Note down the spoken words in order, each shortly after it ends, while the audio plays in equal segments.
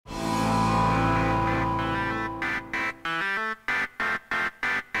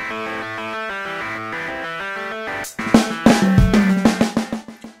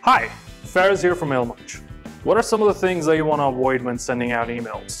Hi, Faraz here from Mailmunch. What are some of the things that you want to avoid when sending out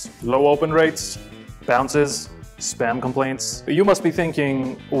emails? Low open rates, bounces, spam complaints? You must be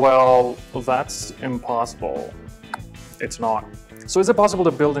thinking, well, that's impossible. It's not. So is it possible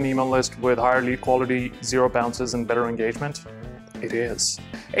to build an email list with higher lead quality, zero bounces, and better engagement? It is.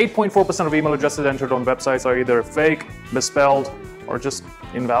 8.4% of email addresses entered on websites are either fake, misspelled, or just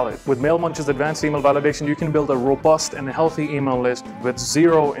invalid. With Mailmunch's advanced email validation, you can build a robust and healthy email list with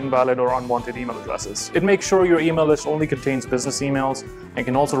zero invalid or unwanted email addresses. It makes sure your email list only contains business emails and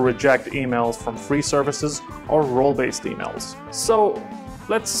can also reject emails from free services or role-based emails. So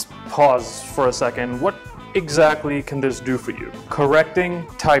let's pause for a second. What exactly can this do for you? Correcting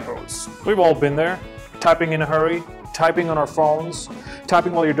typos. We've all been there. Typing in a hurry, typing on our phones,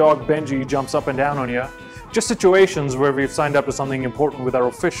 typing while your dog Benji jumps up and down on you. Just situations where we've signed up to something important with our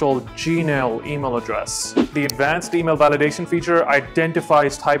official Gmail email address. The advanced email validation feature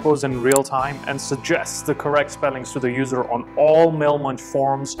identifies typos in real time and suggests the correct spellings to the user on all Mailmunch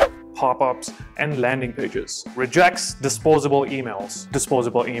forms, pop-ups, and landing pages. Rejects disposable emails.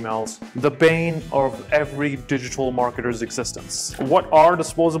 Disposable emails, the bane of every digital marketer's existence. What are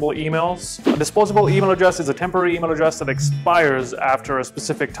disposable emails? A disposable email address is a temporary email address that expires after a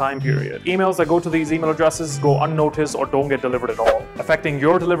specific time period. Emails that go to these email addresses go unnoticed or don't get delivered at all, affecting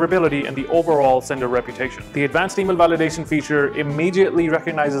your deliverability and the overall sender reputation. The advanced email validation feature immediately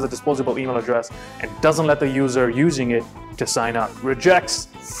recognizes a disposable email address and doesn't let the user using it to sign up. Rejects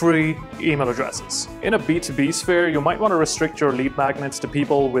free email addresses. In a B2B sphere, you might want to restrict your lead magnets to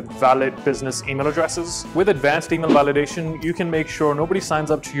people with valid business email addresses. With advanced email validation, you can make sure nobody signs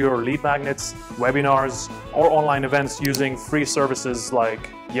up to your lead magnets, webinars, or online events using free services like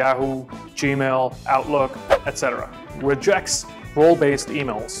Yahoo, Gmail, Outlook, etc. Rejects role-based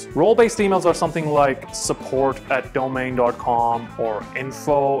emails. Role-based emails are something like support@domain.com or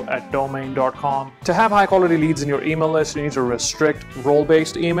info@domain.com. To have high-quality leads in your email list, you need to restrict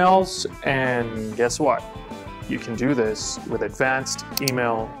role-based emails, and guess what? You can do this with advanced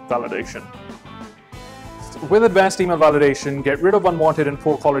email validation. With advanced email validation, get rid of unwanted and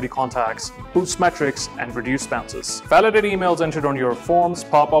poor quality contacts, boost metrics, and reduce bounces. Validate emails entered on your forms,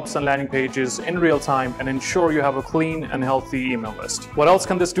 pop-ups, and landing pages in real time and ensure you have a clean and healthy email list. What else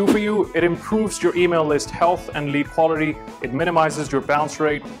can this do for you? It improves your email list health and lead quality, it minimizes your bounce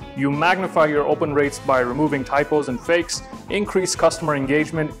rate, you magnify your open rates by removing typos and fakes, increase customer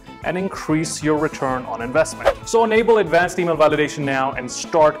engagement, and increase your return on investment. So enable advanced email validation now and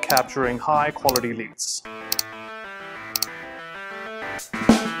start capturing high quality leads.